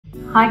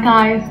Hi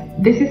guys,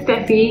 this is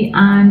Stephy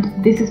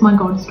and this is my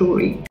God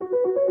story.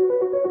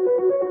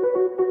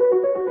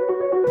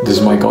 This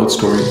is my God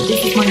story.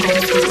 This is my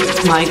God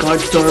story. My God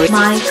story.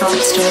 My God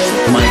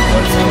story. My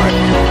God story.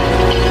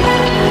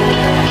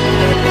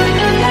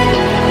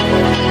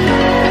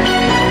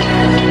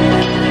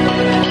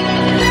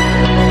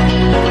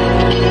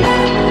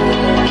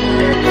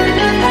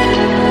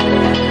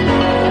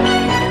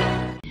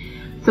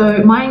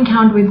 So my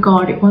encounter with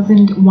God, it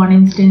wasn't one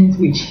instance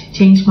which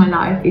changed my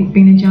life. It's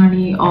been a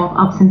journey of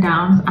ups and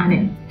downs, and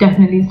it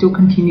definitely still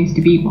continues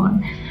to be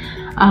one.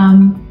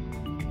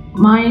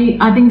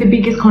 I think the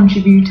biggest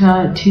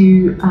contributor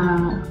to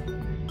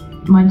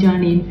my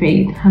journey in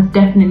faith has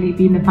definitely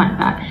been the fact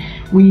that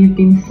we have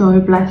been so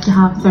blessed to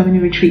have so many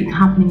retreats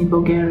happening in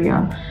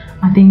Bulgaria.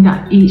 I think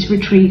that each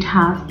retreat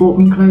has brought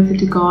me closer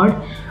to God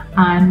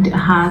and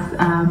has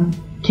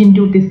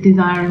kindled this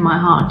desire in my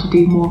heart to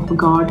do more for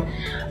God.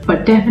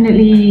 But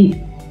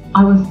definitely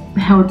I was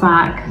held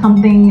back.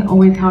 Something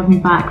always held me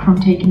back from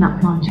taking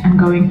that plunge and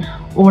going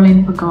all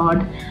in for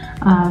God.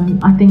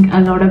 I think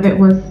a lot of it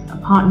was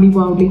partly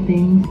worldly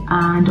things,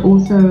 and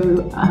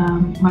also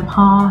my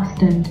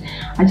past, and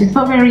I just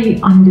felt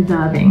very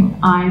undeserving.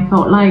 I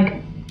felt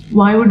like,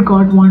 why would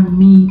God want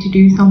me to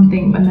do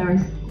something when there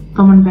is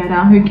someone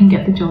better who can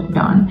get the job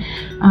done?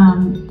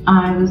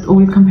 I was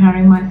always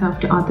comparing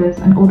myself to others,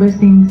 and all those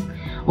things,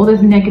 all those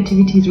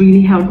negativities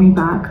really held me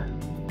back.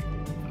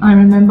 I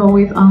remember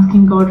always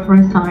asking God for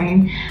a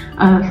sign,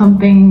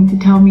 something to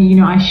tell me,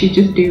 I should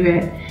just do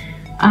it.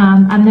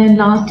 And then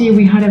last year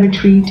we had a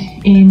retreat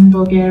in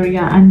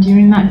Bulgaria, and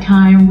during that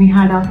time we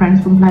had our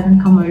friends from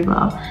Pleven come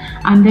over,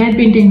 and they had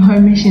been doing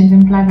home missions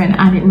in Pleven,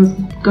 and it was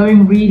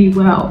going really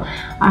well,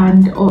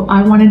 and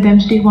I wanted them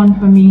to do one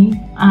for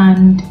me,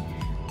 and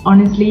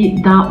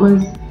honestly that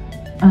was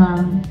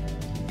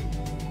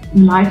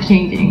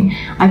life-changing.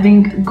 I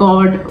think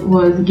God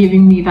was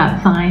giving me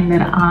that sign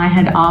that I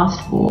had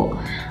asked for.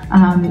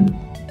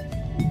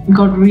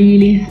 God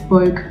really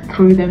spoke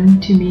through them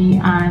to me,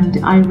 and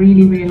I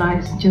really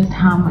realized just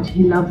how much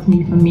He loves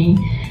me for me,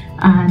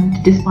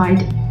 and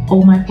despite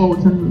all my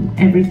faults and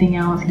everything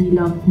else, He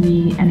loves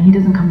me and He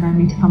doesn't compare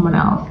me to someone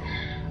else.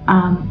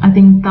 I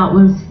think that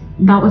was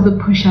the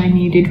push I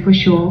needed for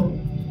sure.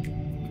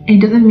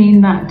 It doesn't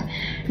mean that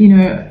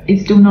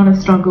it's still not a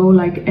struggle,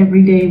 like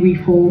every day we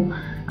fall,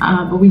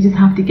 but we just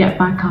have to get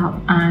back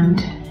up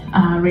and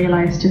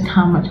realize just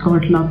how much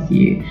God loves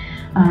you,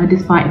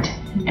 despite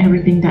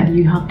everything that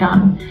you have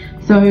done.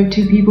 So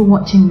to people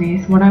watching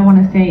this, what I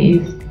want to say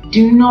is,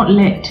 do not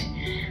let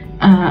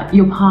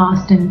your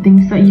past and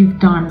things that you've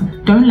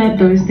done, don't let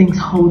those things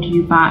hold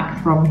you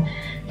back from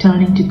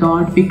turning to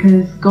God,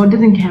 because God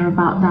doesn't care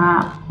about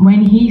that.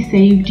 When He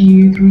saved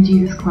you through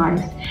Jesus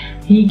Christ,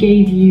 He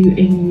gave you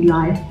a new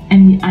life,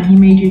 and He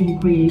made you a new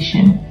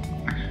creation.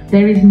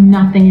 There is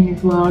nothing in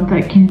this world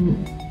that can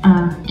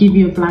give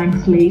you a blank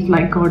slate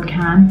like God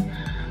can.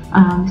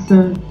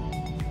 So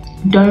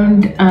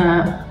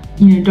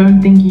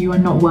don't think you are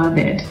not worth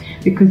it,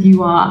 because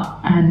you are,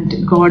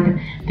 and God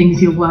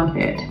thinks you're worth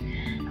it.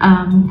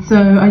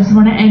 So I just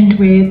want to end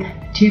with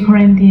 2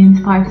 Corinthians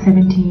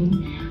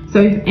 5:17. So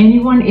if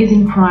anyone is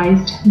in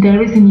Christ,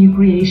 there is a new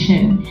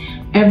creation.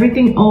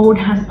 Everything old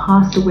has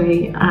passed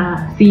away.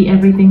 See,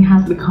 everything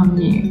has become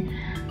new.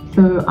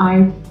 So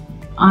I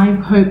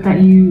hope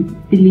that you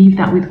believe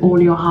that with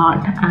all your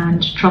heart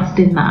and trust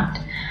in that.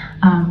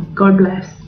 God bless.